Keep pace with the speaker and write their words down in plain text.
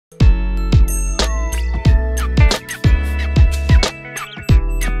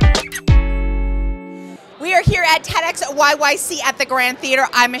at TEDxYYC at the Grand Theatre.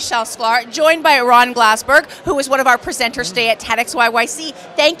 I'm Michelle Sklar, joined by Ron Glasberg, who is one of our presenters today at TEDxYYC.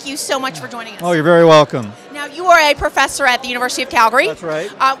 Thank you so much for joining us. Oh, you're very welcome. Now, you are a professor at the University of Calgary. That's right.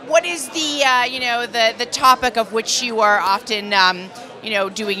 What is the topic of which you are often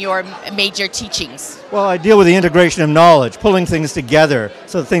doing your major teachings? Well, I deal with the integration of knowledge, pulling things together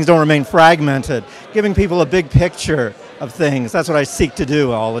so that things don't remain fragmented, giving people a big picture of things. That's what I seek to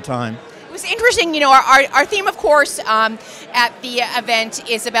do all the time. It was interesting, our theme, of course, at the event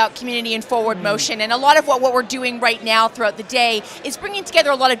is about community and forward motion, and a lot of what we're doing right now throughout the day is bringing together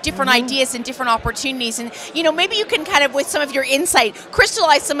a lot of different ideas and different opportunities, and maybe you can kind of, with some of your insight,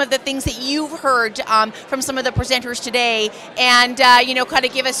 crystallize some of the things that you've heard from some of the presenters today, and kind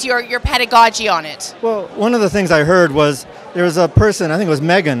of give us your pedagogy on it. Well, one of the things I heard was there was a person, I think it was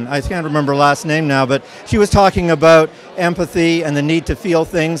Megan, I can't remember her last name now, but she was talking about empathy and the need to feel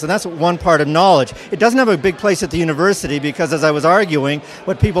things, and that's one part of knowledge. It doesn't have a big place at the university because, as I was arguing,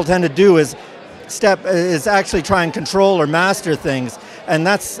 what people tend to do is actually try and control or master things, and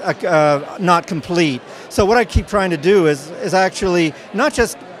that's not complete. So what I keep trying to do is actually not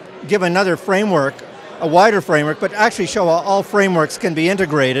just give another framework, a wider framework, but actually show how all frameworks can be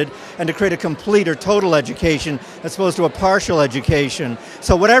integrated and to create a complete or total education as opposed to a partial education.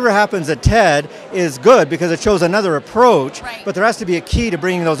 So whatever happens at TED is good because it shows another approach, right, but there has to be a key to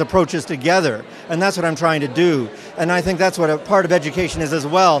bringing those approaches together, and that's what I'm trying to do. And I think that's what a part of education is as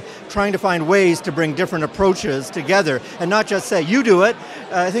well, trying to find ways to bring different approaches together and not just say, you do it.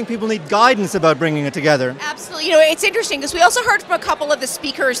 I think people need guidance about bringing it together. Absolutely. It's interesting because we also heard from a couple of the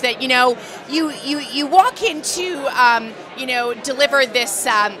speakers that, you walk into, deliver this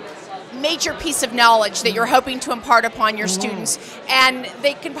major piece of knowledge that you're hoping to impart upon your students, and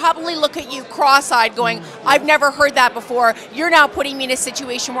they can probably look at you cross-eyed going, I've never heard that before. You're now putting me in a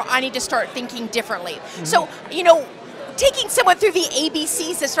situation where I need to start thinking differently. So, taking someone through the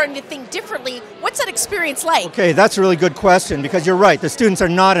ABCs and starting to think differently, what's that experience like? Okay, that's a really good question because you're right. The students are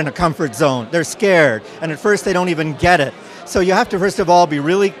not in a comfort zone. They're scared, and at first they don't even get it. So you have to, first of all, be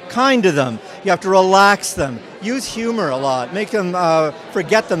really kind to them. You have to relax them. Use humor a lot. Make them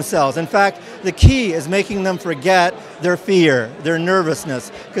forget themselves. In fact, the key is making them forget their fear, their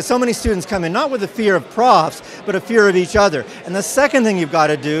nervousness. Because so many students come in not with a fear of profs, but a fear of each other. And the second thing you've got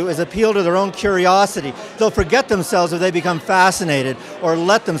to do is appeal to their own curiosity. They'll forget themselves if they become fascinated or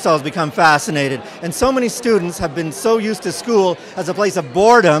let themselves become fascinated. And so many students have been so used to school as a place of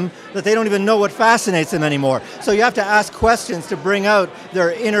boredom that they don't even know what fascinates them anymore. So you have to ask questions to bring out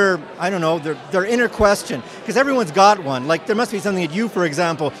their inner, their inner question. Because everyone's got one. Like there must be something that you, for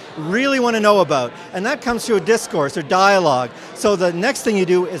example, really want to know about. And that comes through a discourse or dialogue. So the next thing you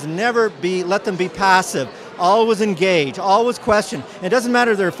do is let them be passive. Always engage, always question. It doesn't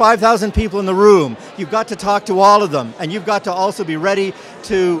matter if there are 5,000 people in the room. You've got to talk to all of them. And you've got to also be ready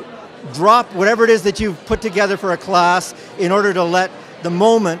to drop whatever it is that you've put together for a class in order to let the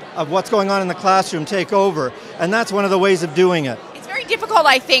moment of what's going on in the classroom take over. And that's one of the ways of doing it. It's very difficult,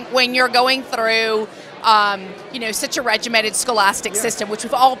 I think, when you're going through such a regimented scholastic system, which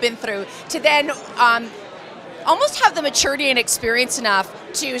we've all been through, to then almost have the maturity and experience enough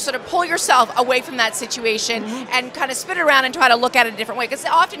to sort of pull yourself away from that situation and kind of spin it around and try to look at it a different way. Because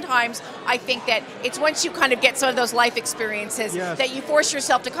oftentimes I think that it's once you kind of get some of those life experiences that you force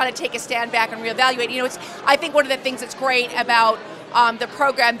yourself to kind of take a stand back and reevaluate. I think one of the things that's great about the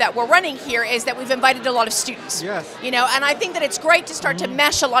program that we're running here is that we've invited a lot of students. Yes. And I think that it's great to start to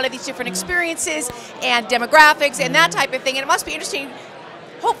mesh a lot of these different experiences and demographics and that type of thing. And it must be interesting,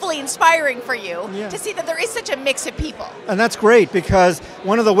 hopefully inspiring for you to see that there is such a mix of people. And that's great because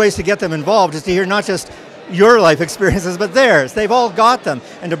one of the ways to get them involved is to hear not just your life experiences, but theirs. They've all got them.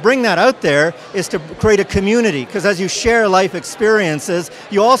 And to bring that out there is to create a community, because as you share life experiences,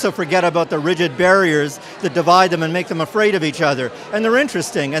 you also forget about the rigid barriers that divide them and make them afraid of each other. And they're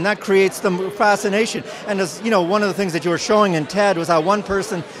interesting, and that creates the fascination. And as one of the things that you were showing in TED was how one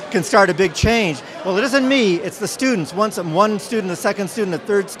person can start a big change. Well, it isn't me, it's the students. Once one student, a second student, a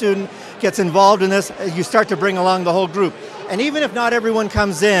third student gets involved in this, you start to bring along the whole group. And even if not everyone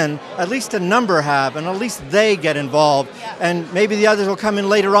comes in, at least a number have, and at least they get involved. And maybe the others will come in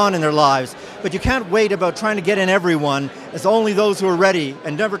later on in their lives. But you can't wait about trying to get in everyone. It's only those who are ready,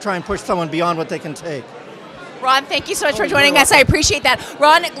 and never try and push someone beyond what they can take. Ron, thank you so much for joining us. I appreciate that.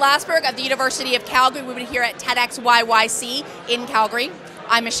 Ron Glasberg of the University of Calgary. We've been here at TEDxYYC in Calgary.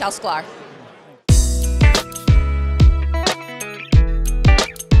 I'm Michelle Sklar.